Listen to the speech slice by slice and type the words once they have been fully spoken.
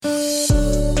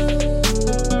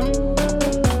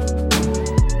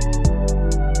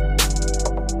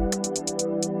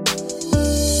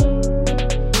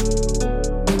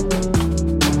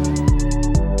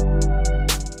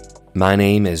My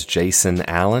name is Jason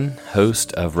Allen,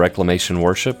 host of Reclamation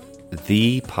Worship,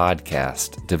 the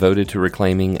podcast devoted to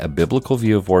reclaiming a biblical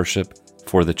view of worship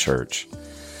for the church.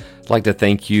 I'd like to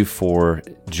thank you for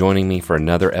joining me for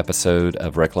another episode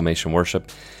of Reclamation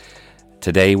Worship.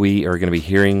 Today we are going to be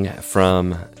hearing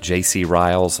from J.C.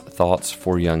 Ryle's Thoughts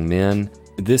for Young Men.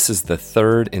 This is the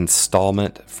third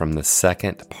installment from the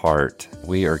second part.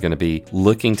 We are going to be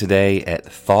looking today at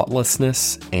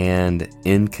thoughtlessness and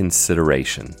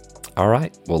inconsideration. All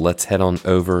right, well, let's head on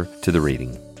over to the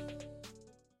reading.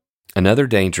 Another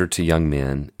danger to young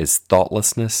men is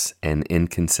thoughtlessness and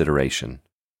inconsideration.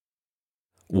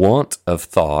 Want of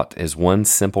thought is one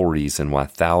simple reason why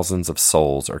thousands of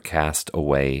souls are cast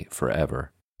away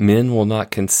forever. Men will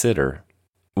not consider,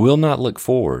 will not look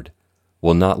forward,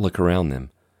 will not look around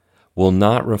them, will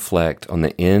not reflect on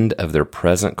the end of their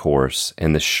present course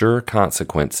and the sure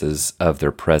consequences of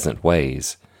their present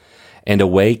ways, and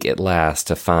awake at last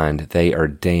to find they are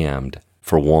damned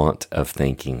for want of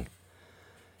thinking.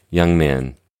 Young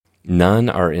men, none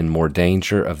are in more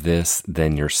danger of this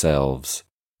than yourselves.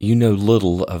 You know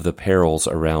little of the perils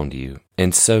around you,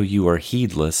 and so you are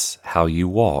heedless how you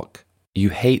walk.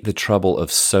 You hate the trouble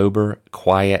of sober,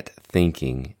 quiet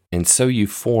thinking, and so you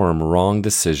form wrong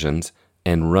decisions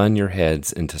and run your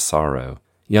heads into sorrow.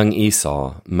 Young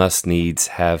Esau must needs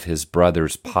have his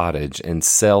brother's pottage and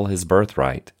sell his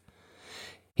birthright.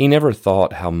 He never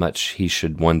thought how much he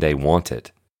should one day want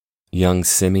it. Young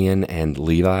Simeon and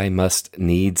Levi must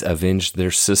needs avenge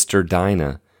their sister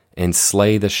Dinah and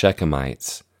slay the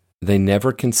Shechemites. They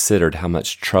never considered how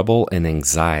much trouble and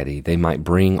anxiety they might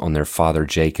bring on their father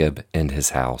Jacob and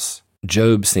his house.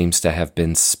 Job seems to have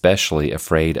been specially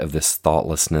afraid of this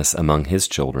thoughtlessness among his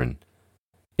children.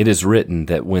 It is written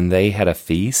that when they had a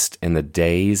feast and the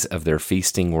days of their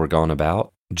feasting were gone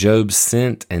about, Job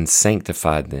sent and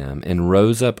sanctified them, and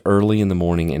rose up early in the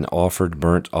morning and offered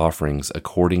burnt offerings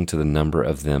according to the number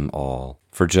of them all.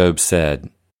 For Job said,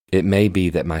 "It may be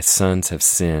that my sons have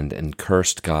sinned and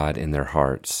cursed God in their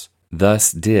hearts."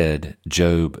 Thus did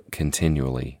Job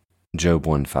continually. Job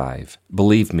 1:5.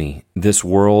 Believe me, this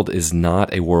world is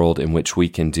not a world in which we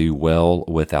can do well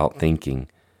without thinking,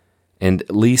 and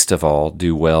least of all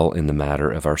do well in the matter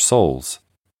of our souls.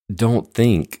 "Don't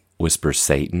think," whispers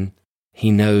Satan. He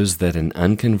knows that an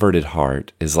unconverted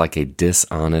heart is like a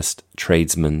dishonest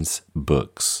tradesman's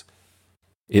books.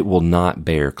 It will not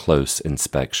bear close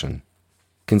inspection.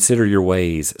 Consider your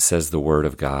ways, says the word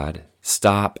of God.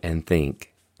 Stop and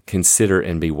think. Consider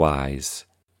and be wise.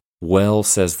 Well,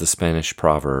 says the Spanish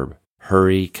proverb,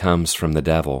 hurry comes from the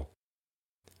devil.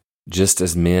 Just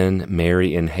as men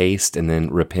marry in haste and then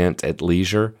repent at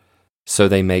leisure, so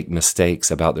they make mistakes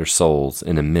about their souls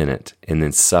in a minute and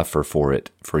then suffer for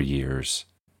it for years.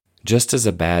 Just as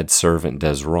a bad servant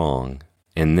does wrong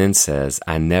and then says,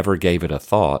 "I never gave it a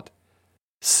thought,"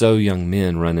 so young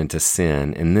men run into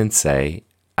sin and then say,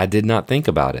 "I did not think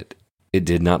about it. It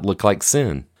did not look like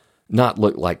sin." Not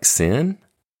look like sin?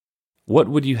 What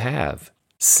would you have?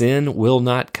 Sin will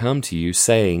not come to you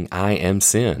saying, "I am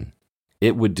sin."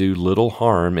 It would do little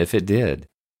harm if it did.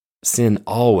 Sin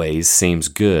always seems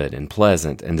good and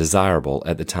pleasant and desirable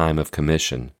at the time of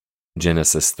commission.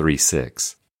 Genesis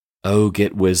 3:6. Oh,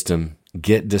 get wisdom,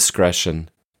 get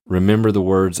discretion. Remember the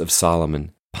words of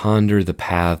Solomon. Ponder the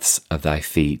paths of thy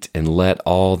feet, and let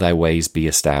all thy ways be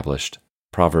established.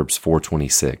 Proverbs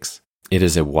 4:26. It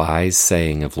is a wise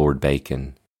saying of Lord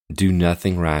Bacon. Do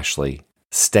nothing rashly.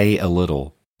 Stay a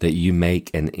little, that you make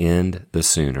an end the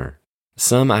sooner.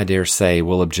 Some, I dare say,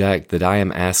 will object that I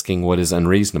am asking what is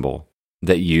unreasonable,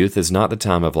 that youth is not the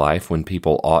time of life when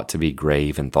people ought to be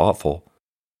grave and thoughtful.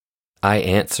 I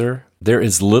answer, there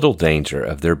is little danger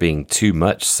of there being too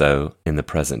much so in the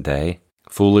present day.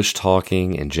 Foolish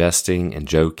talking and jesting and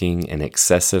joking and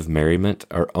excessive merriment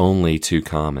are only too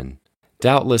common.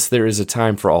 Doubtless there is a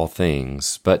time for all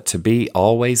things, but to be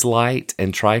always light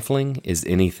and trifling is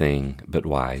anything but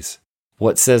wise.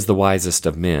 What says the wisest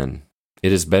of men?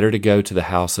 It is better to go to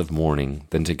the house of mourning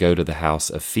than to go to the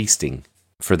house of feasting,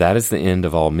 for that is the end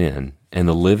of all men, and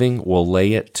the living will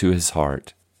lay it to his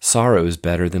heart. Sorrow is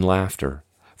better than laughter,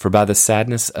 for by the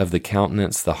sadness of the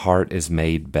countenance the heart is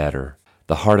made better.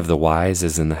 The heart of the wise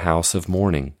is in the house of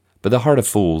mourning, but the heart of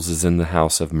fools is in the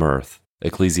house of mirth.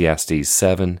 Ecclesiastes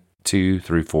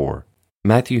 7:2-4.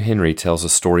 Matthew Henry tells a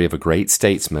story of a great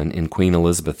statesman in Queen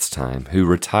Elizabeth's time who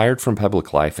retired from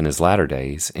public life in his latter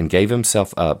days and gave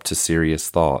himself up to serious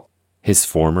thought. His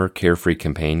former carefree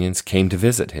companions came to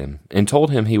visit him and told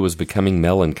him he was becoming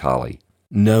melancholy.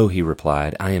 "No," he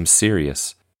replied, "I am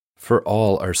serious, for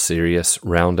all are serious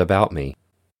round about me.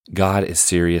 God is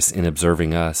serious in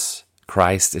observing us.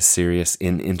 Christ is serious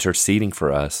in interceding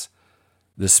for us.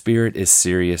 The Spirit is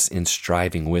serious in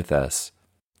striving with us.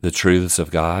 The truths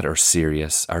of God are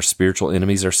serious. Our spiritual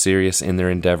enemies are serious in their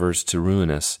endeavors to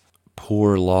ruin us.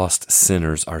 Poor lost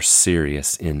sinners are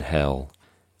serious in hell.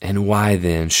 And why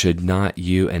then should not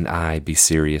you and I be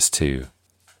serious too?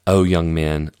 O young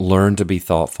men, learn to be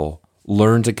thoughtful.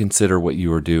 Learn to consider what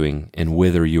you are doing and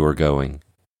whither you are going.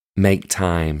 Make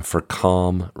time for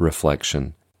calm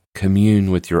reflection.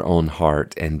 Commune with your own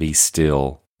heart and be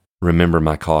still. Remember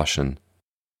my caution.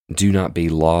 Do not be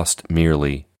lost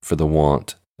merely for the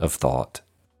want of thought.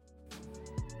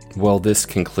 Well, this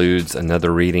concludes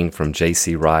another reading from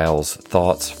J.C. Ryle's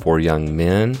Thoughts for Young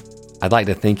Men. I'd like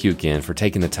to thank you again for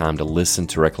taking the time to listen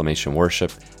to Reclamation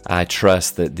Worship. I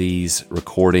trust that these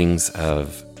recordings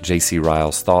of J.C.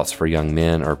 Ryle's Thoughts for Young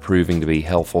Men are proving to be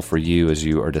helpful for you as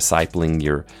you are discipling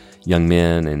your young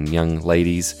men and young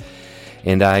ladies.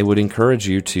 And I would encourage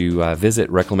you to visit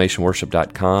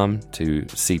reclamationworship.com to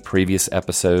see previous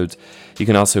episodes. You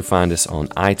can also find us on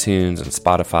iTunes and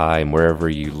Spotify and wherever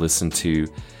you listen to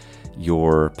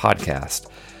your podcast.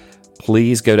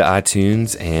 Please go to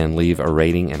iTunes and leave a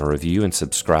rating and a review and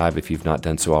subscribe if you've not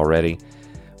done so already.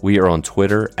 We are on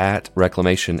Twitter at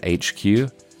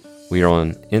ReclamationHQ. We are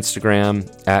on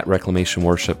Instagram at Reclamation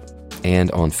Worship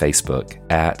and on Facebook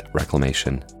at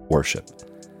Reclamation Worship.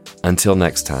 Until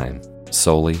next time,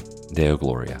 Soli Deo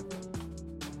Gloria.